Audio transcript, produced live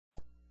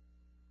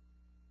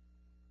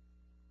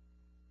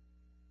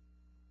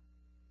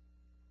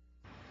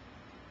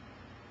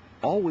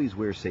Always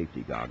wear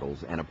safety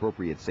goggles and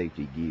appropriate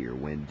safety gear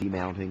when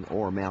demounting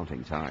or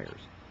mounting tires.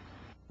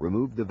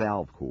 Remove the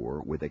valve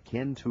core with a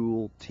Ken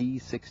tool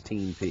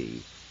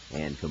T16P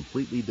and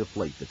completely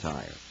deflate the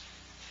tire.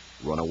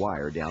 Run a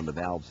wire down the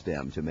valve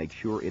stem to make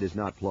sure it is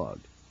not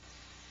plugged.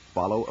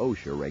 Follow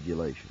OSHA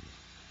regulations.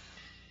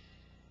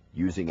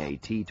 Using a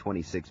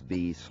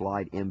T26B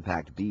slide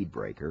impact bead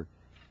breaker,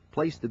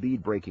 place the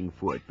bead breaking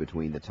foot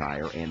between the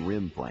tire and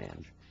rim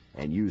flange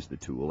and use the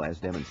tool as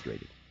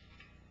demonstrated.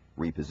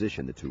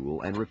 Reposition the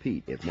tool and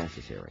repeat if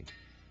necessary.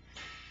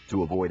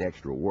 To avoid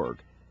extra work,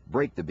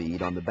 break the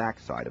bead on the back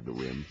side of the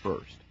rim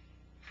first.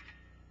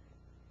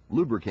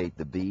 Lubricate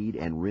the bead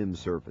and rim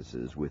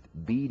surfaces with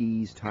Bead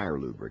Ease tire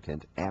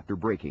lubricant after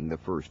breaking the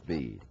first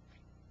bead.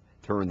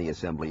 Turn the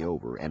assembly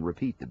over and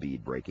repeat the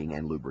bead breaking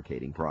and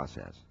lubricating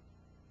process.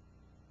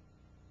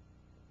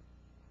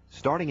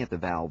 Starting at the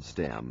valve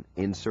stem,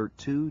 insert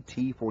two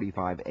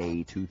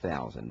T45A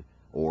 2000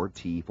 or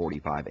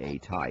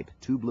T45A type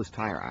tubeless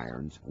tire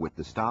irons with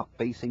the stop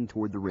facing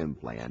toward the rim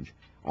flange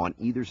on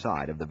either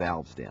side of the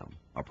valve stem,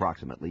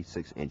 approximately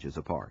 6 inches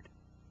apart.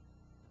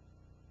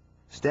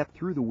 Step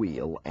through the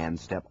wheel and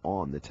step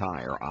on the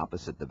tire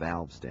opposite the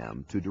valve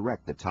stem to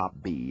direct the top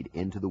bead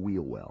into the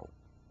wheel well.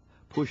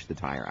 Push the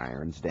tire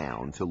irons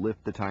down to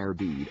lift the tire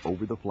bead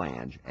over the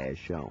flange as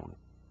shown.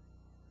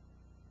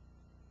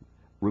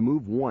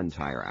 Remove one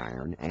tire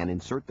iron and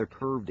insert the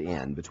curved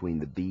end between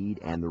the bead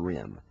and the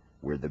rim,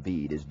 where the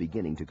bead is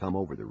beginning to come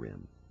over the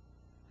rim.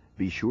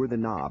 Be sure the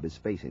knob is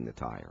facing the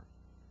tire.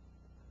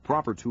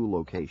 Proper tool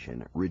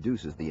location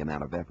reduces the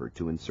amount of effort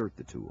to insert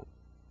the tool.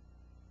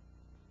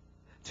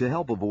 To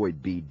help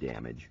avoid bead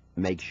damage,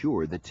 make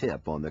sure the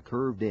tip on the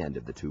curved end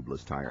of the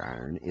tubeless tire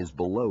iron is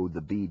below the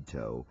bead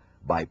toe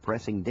by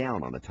pressing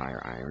down on the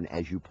tire iron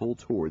as you pull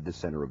toward the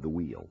center of the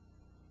wheel.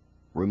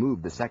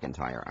 Remove the second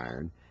tire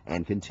iron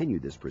and continue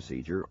this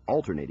procedure,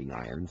 alternating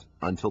irons,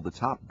 until the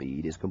top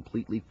bead is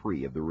completely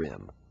free of the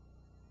rim.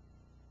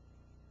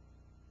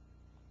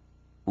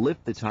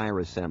 Lift the tire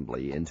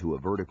assembly into a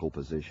vertical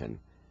position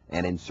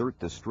and insert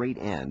the straight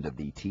end of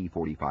the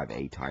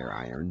T45A tire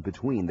iron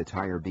between the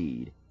tire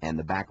bead and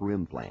the back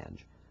rim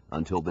flange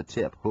until the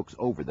tip hooks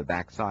over the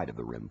back side of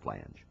the rim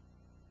flange.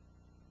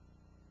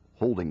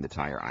 Holding the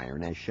tire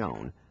iron as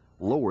shown,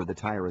 lower the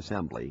tire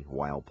assembly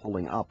while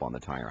pulling up on the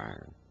tire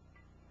iron.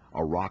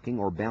 A rocking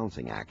or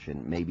bouncing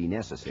action may be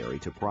necessary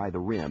to pry the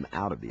rim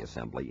out of the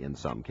assembly in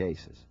some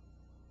cases.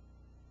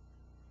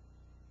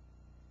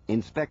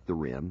 Inspect the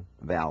rim,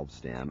 valve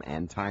stem,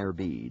 and tire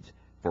beads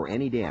for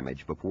any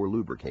damage before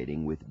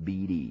lubricating with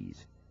Bead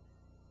Ease.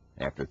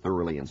 After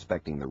thoroughly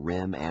inspecting the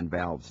rim and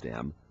valve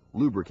stem,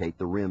 lubricate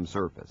the rim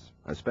surface,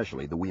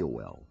 especially the wheel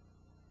well.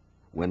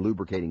 When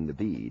lubricating the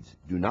beads,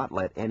 do not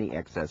let any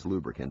excess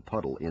lubricant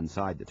puddle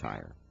inside the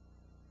tire.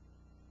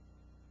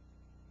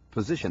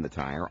 Position the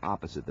tire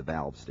opposite the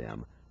valve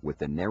stem with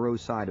the narrow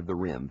side of the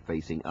rim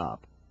facing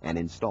up and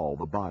install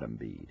the bottom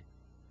bead.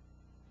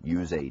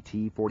 Use a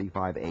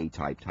T45A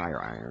type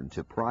tire iron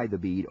to pry the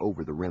bead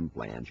over the rim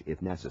flange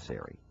if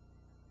necessary.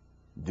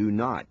 Do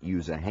not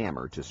use a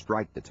hammer to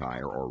strike the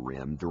tire or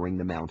rim during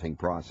the mounting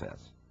process.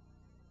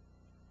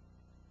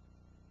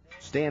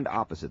 Stand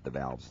opposite the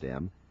valve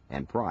stem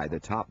and pry the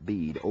top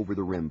bead over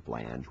the rim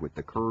flange with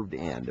the curved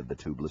end of the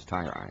tubeless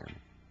tire iron.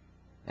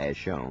 As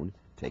shown,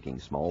 taking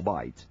small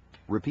bites,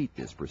 repeat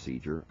this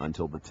procedure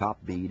until the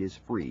top bead is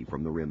free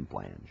from the rim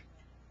flange.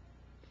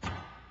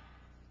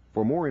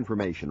 For more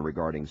information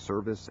regarding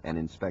service and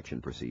inspection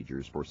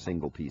procedures for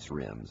single-piece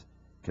rims,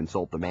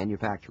 consult the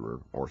manufacturer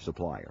or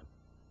supplier.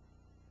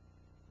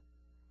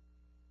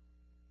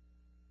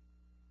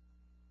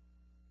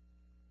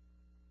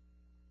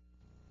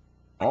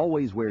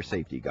 Always wear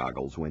safety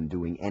goggles when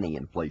doing any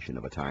inflation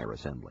of a tire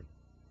assembly.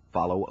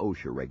 Follow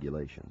OSHA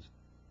regulations.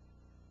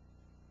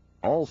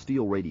 All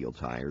steel radial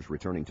tires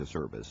returning to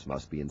service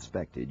must be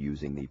inspected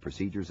using the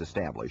procedures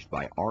established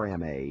by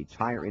RMA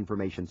Tire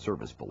Information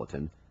Service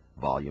Bulletin,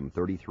 Volume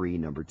 33,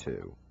 Number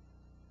 2.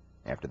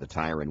 After the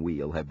tire and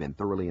wheel have been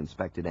thoroughly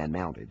inspected and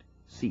mounted,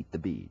 seat the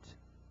beads.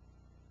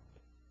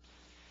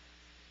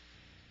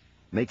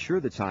 Make sure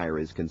the tire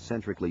is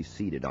concentrically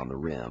seated on the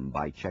rim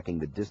by checking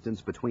the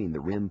distance between the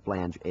rim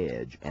flange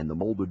edge and the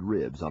molded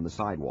ribs on the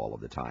sidewall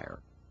of the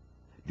tire.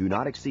 Do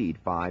not exceed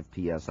 5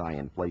 psi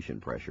inflation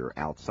pressure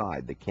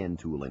outside the Ken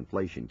tool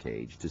inflation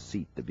cage to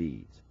seat the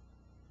beads.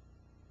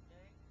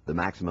 The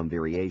maximum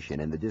variation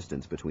in the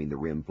distance between the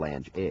rim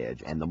flange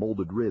edge and the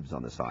molded ribs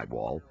on the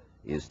sidewall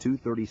is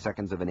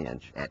 2/32 of an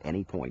inch at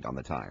any point on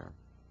the tire.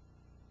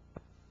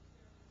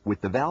 With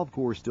the valve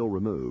core still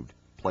removed,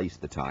 place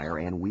the tire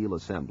and wheel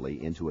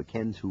assembly into a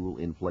Ken tool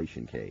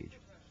inflation cage.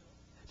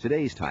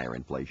 Today's tire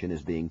inflation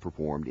is being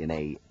performed in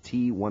a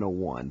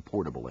T101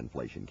 portable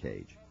inflation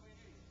cage.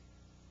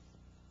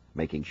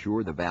 Making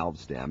sure the valve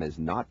stem is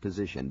not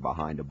positioned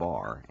behind a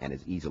bar and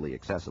is easily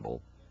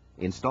accessible,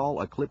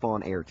 install a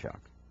clip-on air chuck.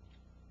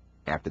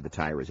 After the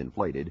tire is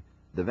inflated,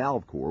 the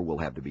valve core will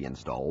have to be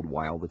installed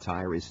while the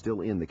tire is still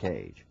in the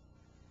cage.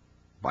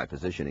 By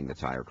positioning the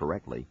tire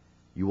correctly,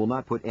 You will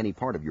not put any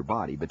part of your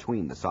body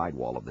between the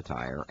sidewall of the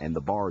tire and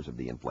the bars of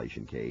the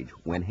inflation cage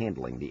when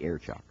handling the air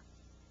chuck.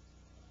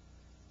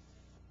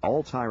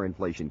 All tire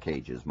inflation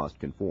cages must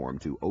conform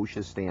to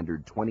OSHA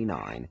Standard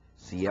 29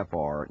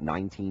 CFR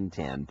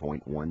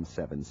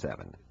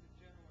 1910.177.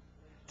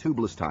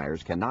 Tubeless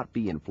tires cannot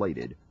be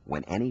inflated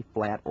when any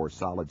flat or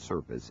solid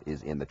surface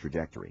is in the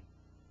trajectory.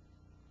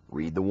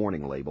 Read the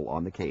warning label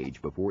on the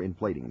cage before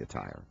inflating the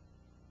tire.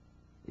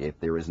 If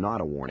there is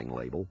not a warning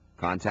label,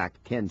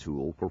 contact Ken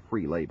Tool for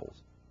free labels.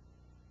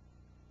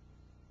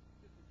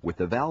 With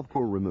the valve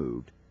core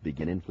removed,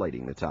 begin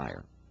inflating the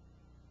tire.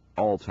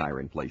 All tire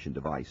inflation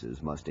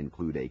devices must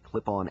include a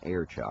clip-on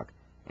air chuck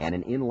and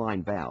an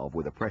inline valve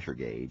with a pressure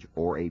gauge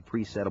or a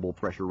presettable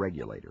pressure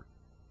regulator.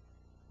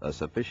 A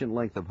sufficient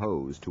length of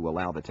hose to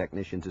allow the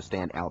technician to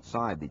stand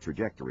outside the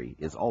trajectory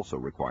is also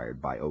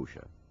required by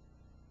OSHA.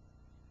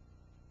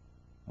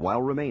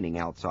 While remaining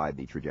outside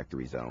the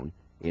trajectory zone,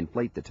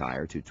 inflate the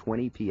tire to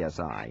 20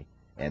 psi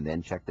and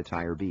then check the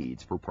tire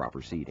beads for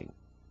proper seating.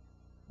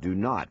 Do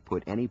not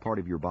put any part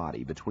of your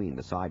body between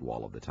the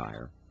sidewall of the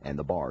tire and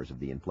the bars of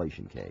the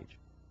inflation cage.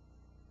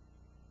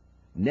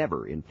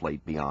 Never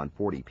inflate beyond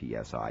 40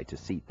 psi to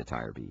seat the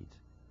tire beads.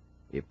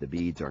 If the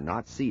beads are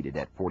not seated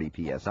at 40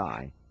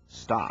 psi,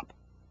 stop.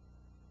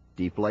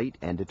 Deflate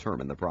and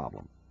determine the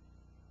problem.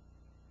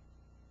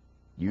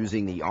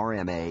 Using the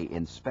RMA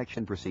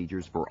inspection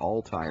procedures for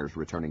all tires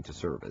returning to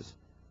service,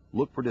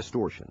 look for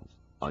distortions,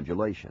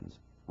 undulations,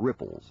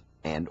 ripples,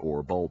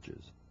 and/or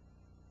bulges.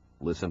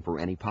 Listen for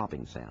any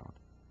popping sound.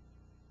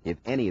 If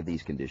any of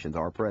these conditions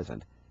are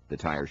present, the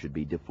tire should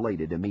be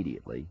deflated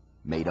immediately,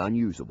 made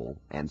unusable,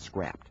 and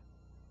scrapped.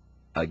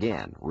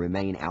 Again,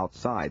 remain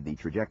outside the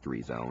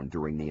trajectory zone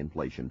during the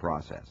inflation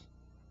process.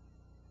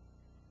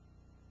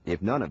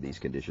 If none of these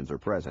conditions are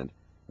present,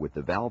 with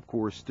the valve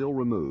core still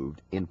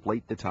removed,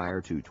 inflate the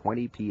tire to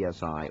 20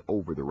 psi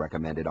over the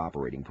recommended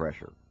operating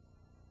pressure.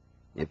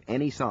 If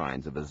any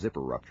signs of a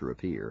zipper rupture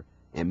appear,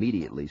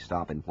 immediately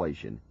stop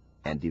inflation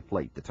and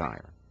deflate the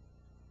tire.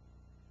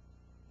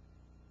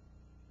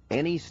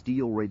 Any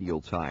steel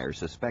radial tire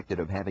suspected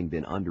of having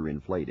been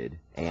underinflated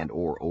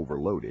and/or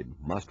overloaded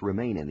must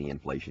remain in the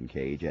inflation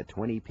cage at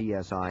 20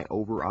 psi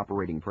over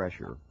operating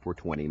pressure for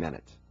 20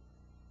 minutes.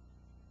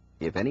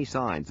 If any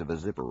signs of a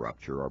zipper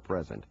rupture are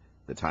present,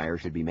 the tire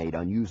should be made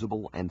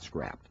unusable and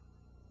scrapped.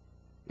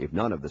 If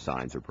none of the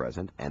signs are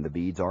present and the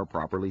beads are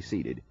properly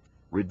seated,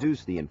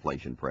 reduce the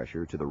inflation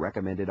pressure to the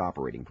recommended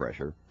operating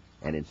pressure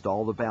and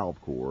install the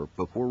valve core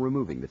before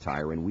removing the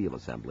tire and wheel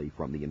assembly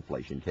from the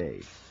inflation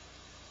cage.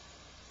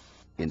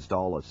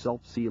 Install a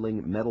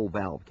self-sealing metal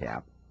valve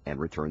cap and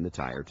return the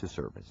tire to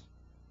service.